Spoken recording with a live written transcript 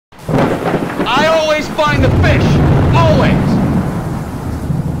find the fish, always.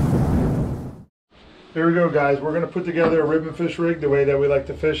 Here we go, guys. We're going to put together a Ribbonfish rig the way that we like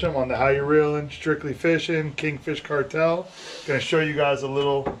to fish them on the How You Reelin', Strictly Fishing, Kingfish Cartel. Going to show you guys a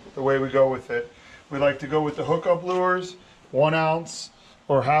little the way we go with it. We like to go with the hookup lures, 1 ounce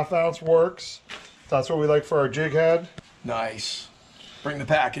or ½ ounce works. That's what we like for our jig head. Nice. Bring the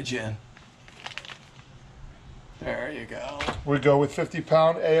package in. There you go. We go with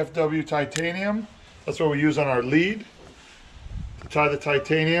 50-pound AFW titanium. That's what we use on our lead. To tie the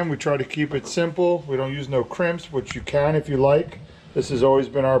titanium, we try to keep it simple. We don't use no crimps, which you can if you like. This has always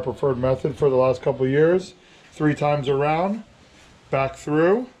been our preferred method for the last couple of years. 3 times around, back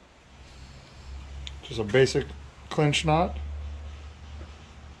through. Just a basic clinch knot.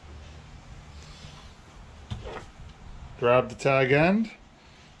 Grab the tag end,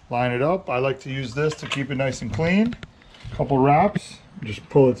 line it up. I like to use this to keep it nice and clean. Couple wraps, just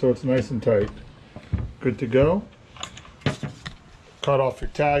pull it so it's nice and tight. Good to go. Cut off your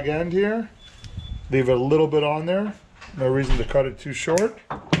tag end here. Leave it a little bit on there. No reason to cut it too short.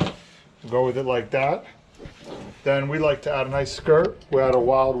 Go with it like that. Then we like to add a nice skirt. We add a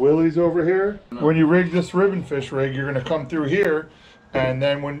Wild Willie's over here. When you rig this Ribbonfish rig, you're gonna come through here, and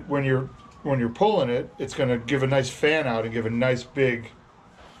then when you're pulling it, it's gonna give a nice fan out and give a nice big,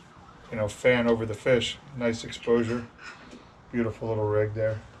 you know, fan over the fish. Nice exposure. Beautiful little rig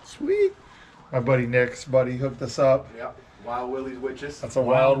there. Sweet. My buddy Nick's buddy hooked us up. Yep. Wild Willie's Witches. That's a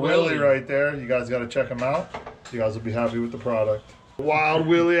Wild Willie right there. You guys got to check him out. You guys will be happy with the product. Wild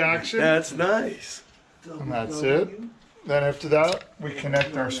Willie action. That's nice. And that's it. Then after that, we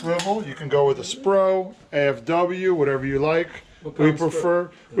connect our swivel. You can go with a Spro, AFW, whatever you like. We prefer,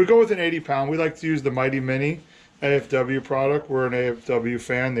 we go with an 80-pound. We like to use the Mighty Mini AFW product. We're an AFW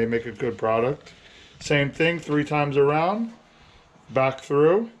fan. They make a good product. Same thing, 3 times around, back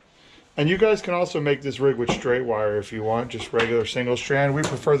through. And you guys can also make this rig with straight wire if you want, just regular single strand. We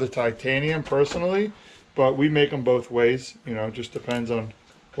prefer the titanium personally, but we make them both ways. You know, it just depends on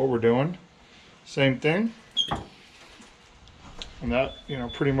what we're doing. Same thing. And that, you know,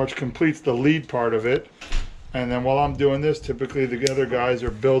 pretty much completes the lead part of it. And then while I'm doing this, typically the other guys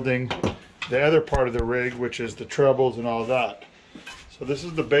are building the other part of the rig, which is the trebles and all that. So this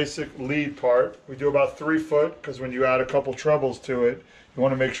is the basic lead part. We do about 3 foot, because when you add a couple trebles to it, you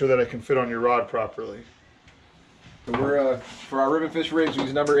want to make sure that it can fit on your rod properly. So we're for our Ribbonfish rigs, we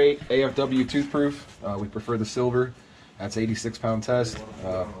use number 8 AFW toothproof. We prefer the silver. That's 86-pound test.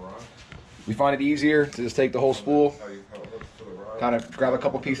 We find it easier to just take the whole spool, kind of grab a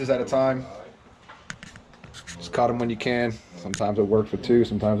couple pieces at a time. Just cut them when you can. Sometimes it works with 2,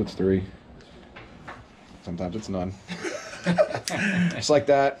 sometimes it's 3, sometimes it's none. Just like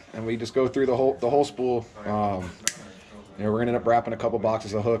that, and we just go through the whole spool. You know, we're gonna end up wrapping a couple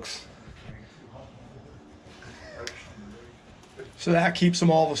boxes of hooks. So that keeps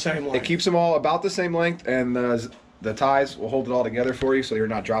them all the same length? It keeps them all about the same length, and the ties will hold it all together for you so you're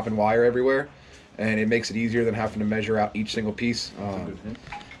not dropping wire everywhere. And it makes it easier than having to measure out each single piece.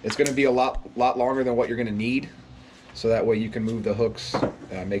 It's gonna be a lot longer than what you're gonna need. So that way you can move the hooks,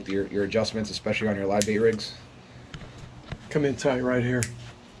 make your adjustments, especially on your live bait rigs. Come in tight right here.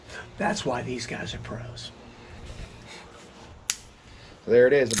 That's why these guys are pros. So there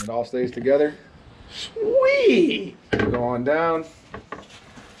it is, and it all stays together. Sweet! Go on down,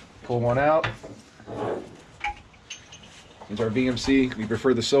 pull one out. These are VMC. We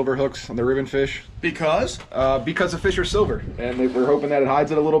prefer the silver hooks on the Ribbonfish. Because? Because the fish are silver, and we're hoping that it hides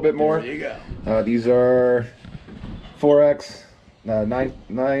it a little bit more. There you go. These are 4X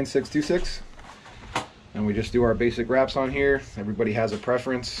 9626. And we just do our basic wraps on here. Everybody has a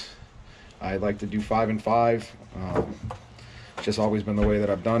preference. I like to do 5 and 5. It's just always been the way that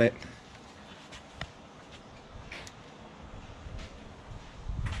I've done it.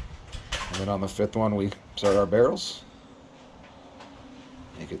 And then on the 5th one, we start our barrels.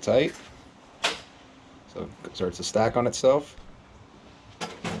 Make it tight. So it starts to stack on itself.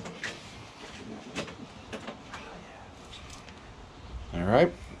 All right,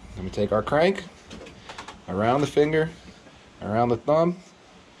 then we take our crank around the finger, around the thumb,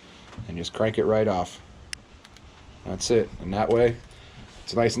 and just crank it right off. That's it. And that way,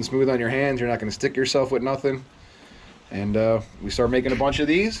 it's nice and smooth on your hands. You're not going to stick yourself with nothing. And we start making a bunch of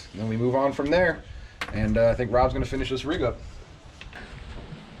these, and then we move on from there. And I think Rob's going to finish this rig up.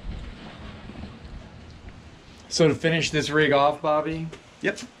 So to finish this rig off, Bobby,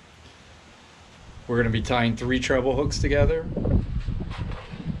 Yep. we're going to be tying 3 treble hooks together.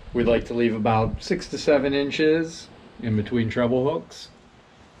 We'd like to leave about 6 to 7 inches in between treble hooks.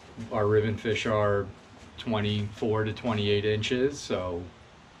 Our Ribbonfish are 24 to 28 inches, so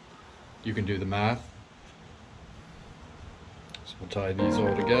you can do the math. We'll tie these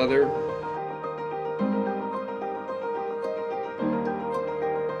all together.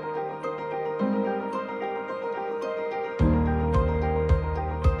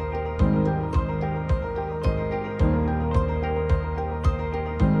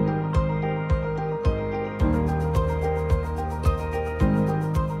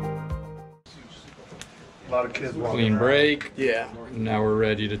 A lot of kids walking Clean around. break. Yeah. Now we're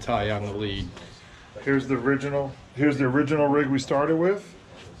ready to tie on the lead. Here's the original rig we started with,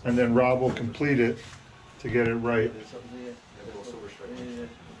 and then Rob will complete it to get it right.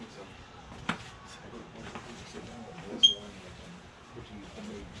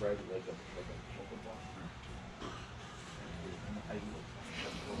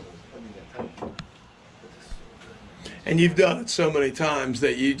 And you've done it so many times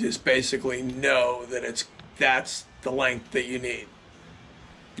that you just basically know that that's the length that you need.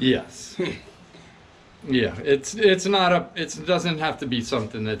 Yes. Yeah, it doesn't have to be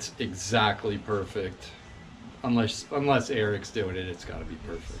something that's exactly perfect. Unless Eric's doing it, it's got to be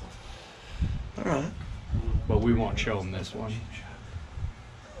perfect. All right. But we won't show him this one.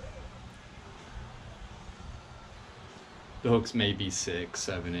 The hooks may be 6,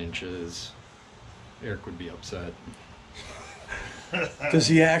 7 inches. Eric would be upset. Does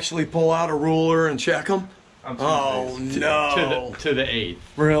he actually pull out a ruler and check them? Oh no! To the 8th.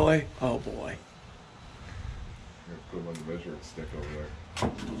 Really? Oh boy. Put him on the measuring stick over there.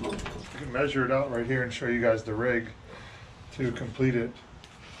 You can measure it out right here and show you guys the rig to complete it.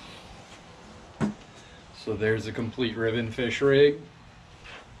 So there's a complete Ribbonfish rig.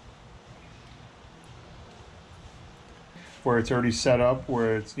 Where it's already set up,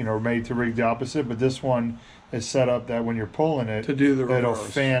 where it's made to rig the opposite, but this one is set up that when you're pulling it, To do the it'll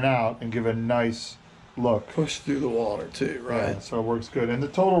reverse. fan out and give a nice look. Push through the water too, right? Yeah, so it works good. And the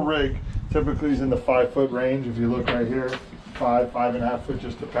total rig typically is in the 5-foot range. If you look right here, 5.5 foot,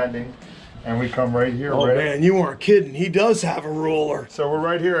 just depending. And we come right here. Oh right man, you weren't kidding. He does have a ruler. So we're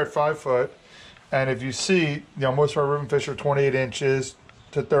right here at 5 foot. And if you see, most of our Ribbonfish are 28 inches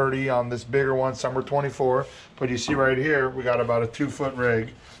to 30 on this bigger one. Some are 24. But you see right here, we got about a 2-foot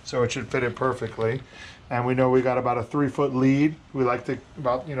rig. So it should fit it perfectly. And we know we got about a 3-foot lead. We like to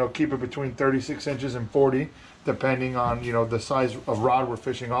keep it between 36 inches and 40, depending on, the size of rod we're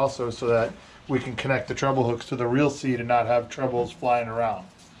fishing also, so that we can connect the treble hooks to the reel seat and not have trebles flying around.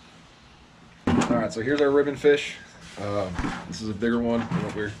 All right, so here's our Ribbonfish. This is a bigger one than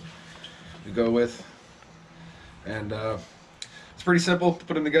what we go with. And it's pretty simple to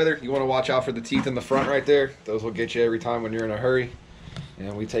put them together. You want to watch out for the teeth in the front right there. Those will get you every time when you're in a hurry.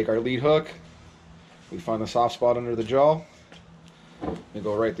 And we take our lead hook. We find the soft spot under the jaw and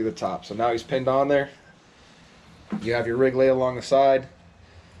go right through the top. So now he's pinned on there. You have your rig lay along the side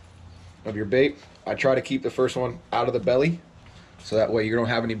of your bait. I try to keep the first one out of the belly so that way you don't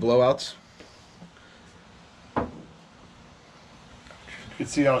have any blowouts. You can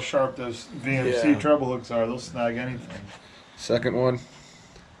see how sharp those VMC Yeah. treble hooks are. They'll snag anything. Second one.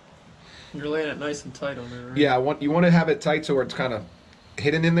 You're laying it nice and tight on there, right? Yeah, you want to have it tight so where it's kind of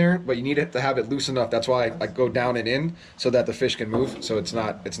hidden in there, but you need it to have it loose enough. That's why I go down and in so that the fish can move, so it's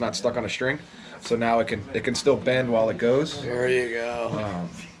not stuck on a string. So now it can still bend while it goes. There you go.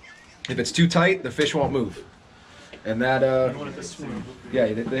 If it's too tight, the fish won't move. And that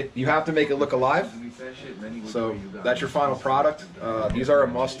you have to make it look alive. So that's your final product. These are a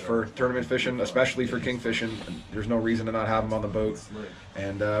must for tournament fishing, especially for kingfishing. There's no reason to not have them on the boat.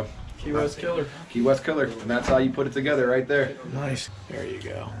 And Key West Killer. Key West Killer, and that's how you put it together right there. Nice. There you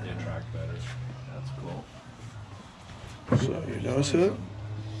go. Track better. That's cool. So your nose hook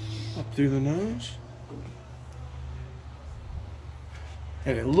up through the nose,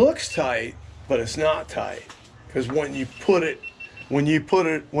 and it looks tight, but it's not tight because when he put it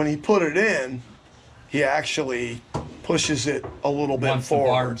in, he actually pushes it a little bit Once the forward.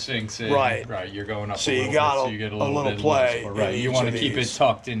 barb sinks in, Right. you're going up So a you little got bit, a- so you get a a little, little bit play loose, right? in You each want of to keep it these.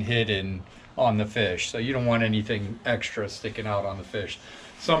 tucked and hidden on the fish, so you don't want anything extra sticking out on the fish.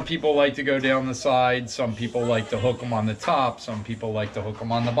 Some people like to go down the side, some people like to hook them on the top, some people like to hook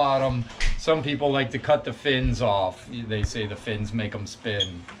them on the bottom, some people like to cut the fins off. They say the fins make them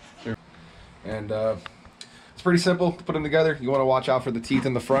spin. And it's pretty simple to put them together. You want to watch out for the teeth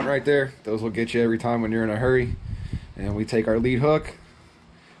in the front right there. Those will get you every time when you're in a hurry. And we take our lead hook.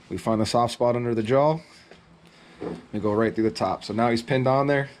 We find the soft spot under the jaw and go right through the top. So now he's pinned on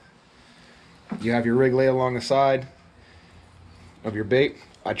there. You have your rig lay along the side of your bait.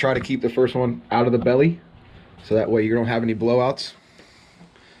 I try to keep the first one out of the belly so that way you don't have any blowouts.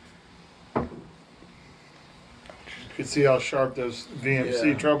 You can see how sharp those VMC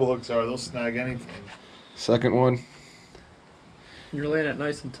Yeah. treble hooks are. They'll snag anything. Second one. You're laying it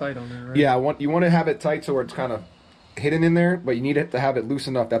nice and tight on there, right? Yeah, you want to have it tight so it's kind of hidden in there, but you need it to have it loose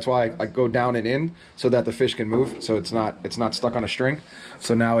enough. That's why I go down and in so that the fish can move, so it's not stuck on a string.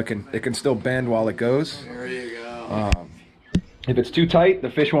 So now it can still bend while it goes. There you go. If it's too tight, the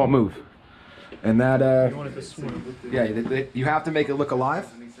fish won't move. And that You want it to swim. yeah, you have to make it look alive.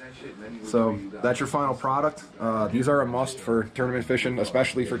 So that's your final product. These are a must for tournament fishing,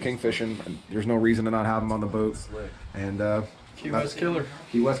 especially for kingfishing. There's no reason to not have them on the boat. And Key West Killer.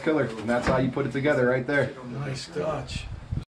 Key West Killer, and that's how you put it together right there. Nice touch.